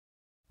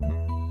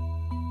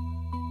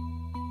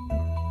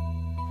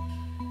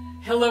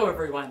Hello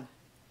everyone.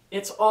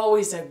 It's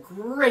always a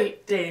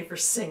great day for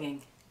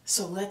singing,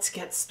 so let's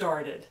get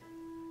started.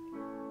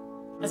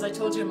 As I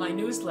told you in my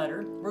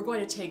newsletter, we're going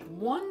to take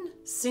one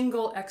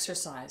single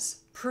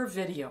exercise per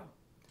video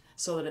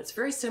so that it's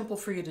very simple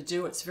for you to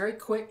do. It's very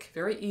quick,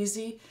 very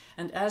easy,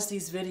 and as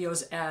these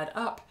videos add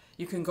up,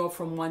 you can go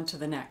from one to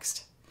the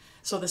next.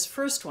 So this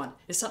first one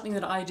is something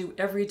that I do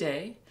every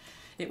day.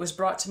 It was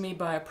brought to me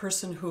by a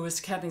person who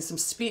is having some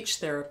speech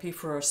therapy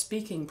for a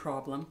speaking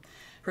problem.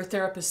 Her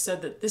therapist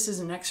said that this is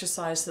an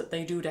exercise that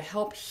they do to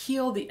help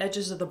heal the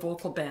edges of the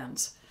vocal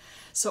bands.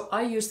 So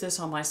I use this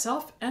on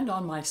myself and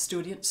on my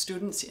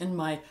students in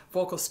my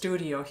vocal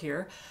studio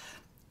here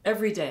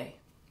every day.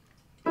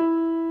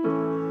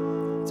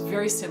 It's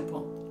very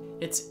simple.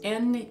 It's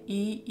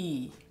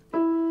N-E-E.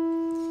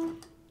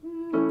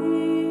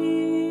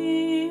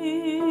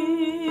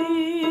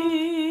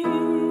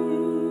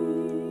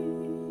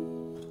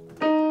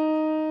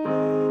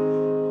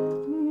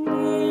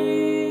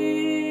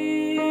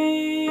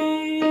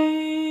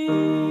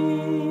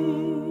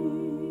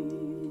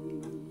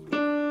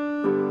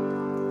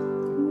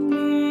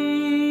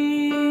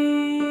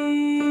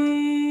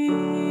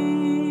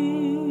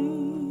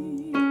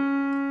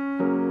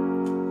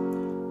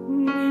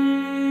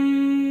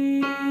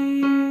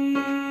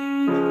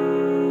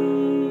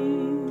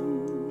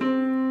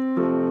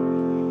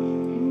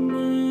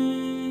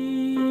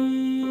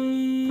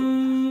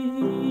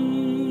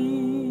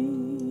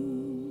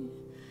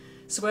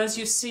 So as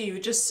you see, you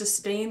just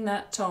sustain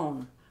that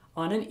tone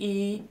on an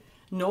E,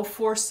 no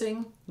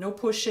forcing, no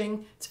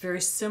pushing. It's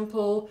very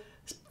simple.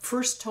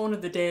 First tone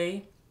of the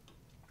day.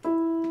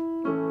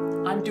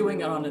 I'm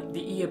doing it on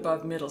the E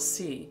above middle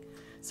C,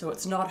 so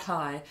it's not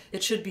high.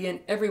 It should be in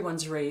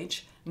everyone's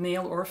range,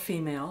 male or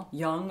female,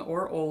 young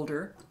or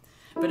older.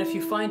 But if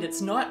you find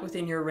it's not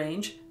within your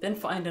range, then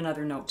find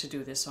another note to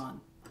do this on.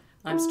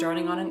 I'm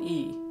starting on an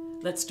E.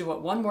 Let's do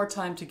it one more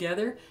time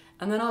together,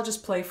 and then I'll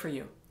just play for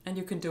you, and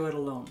you can do it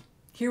alone.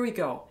 Here we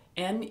go.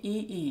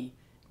 N-E-E.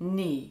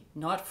 Knee.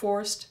 Not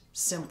forced.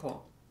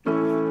 Simple.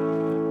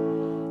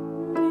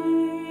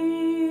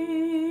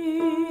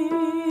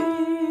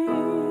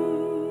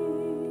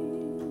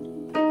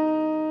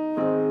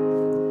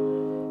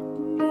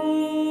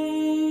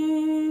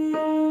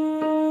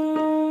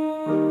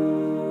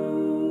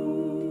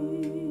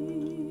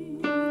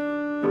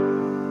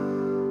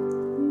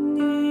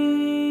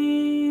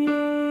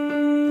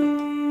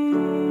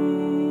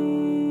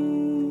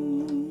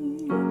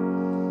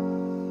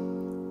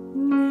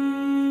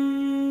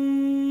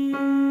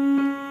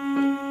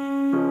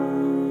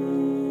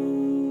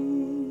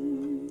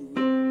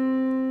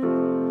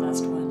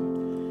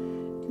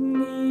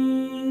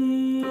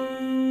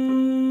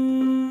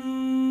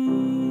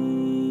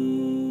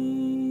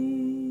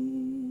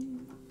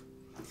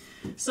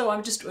 So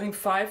I'm just doing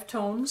 5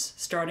 tones,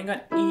 starting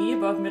on E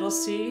above middle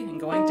C and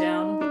going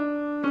down.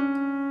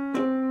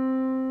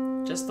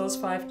 Just those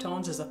 5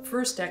 tones as a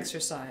first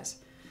exercise.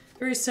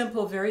 Very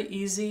simple, very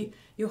easy.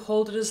 You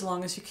hold it as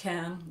long as you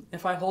can.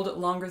 If I hold it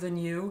longer than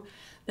you,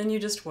 then you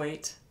just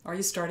wait or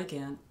you start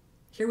again.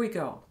 Here we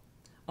go,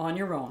 on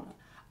your own.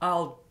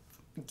 I'll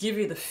give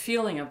you the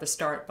feeling of the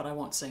start, but I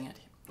won't sing it.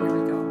 Here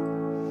we go.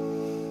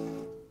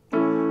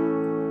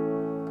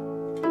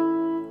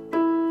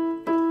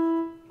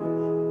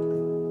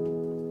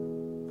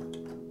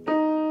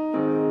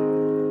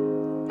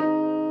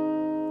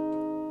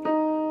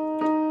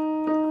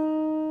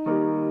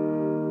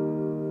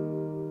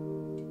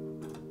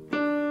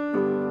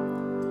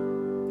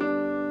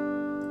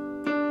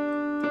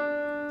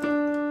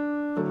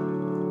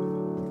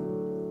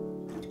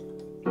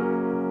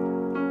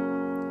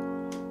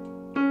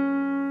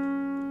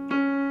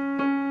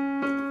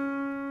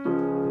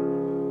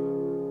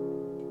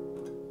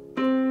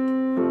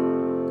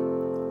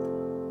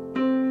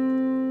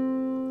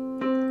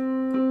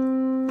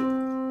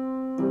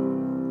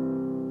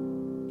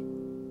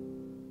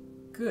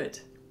 Good.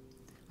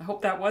 I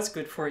hope that was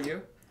good for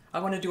you. I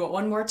want to do it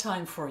one more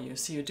time for you,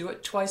 so you do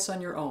it twice on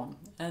your own,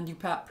 and you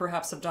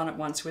perhaps have done it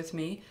once with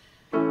me,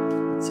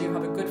 so you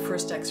have a good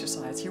first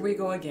exercise. Here we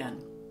go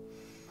again.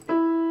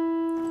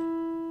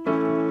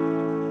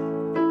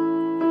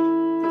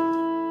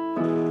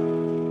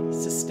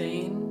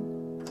 Sustain.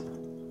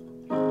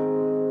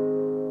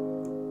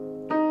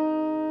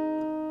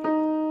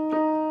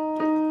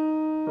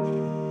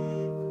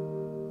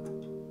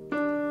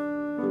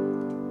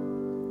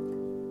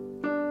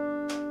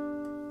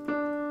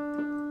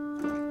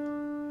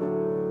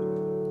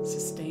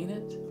 Sustain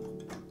it.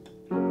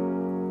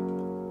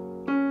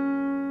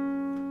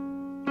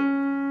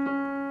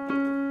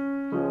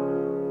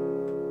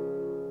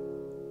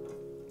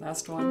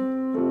 Last one.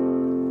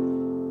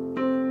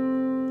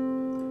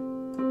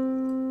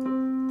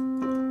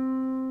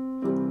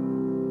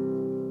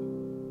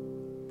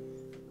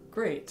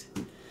 Great.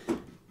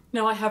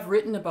 Now I have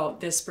written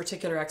about this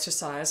particular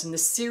exercise and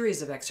this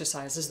series of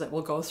exercises that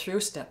we'll go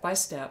through step by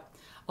step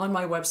on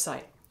my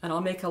website. And I'll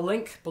make a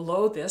link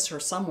below this or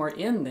somewhere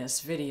in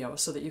this video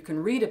so that you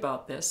can read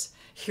about this,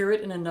 hear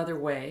it in another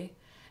way,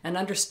 and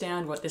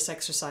understand what this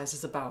exercise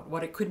is about,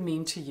 what it could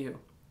mean to you.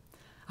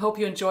 I hope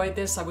you enjoyed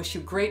this. I wish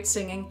you great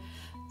singing.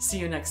 See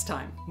you next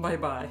time.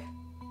 Bye-bye.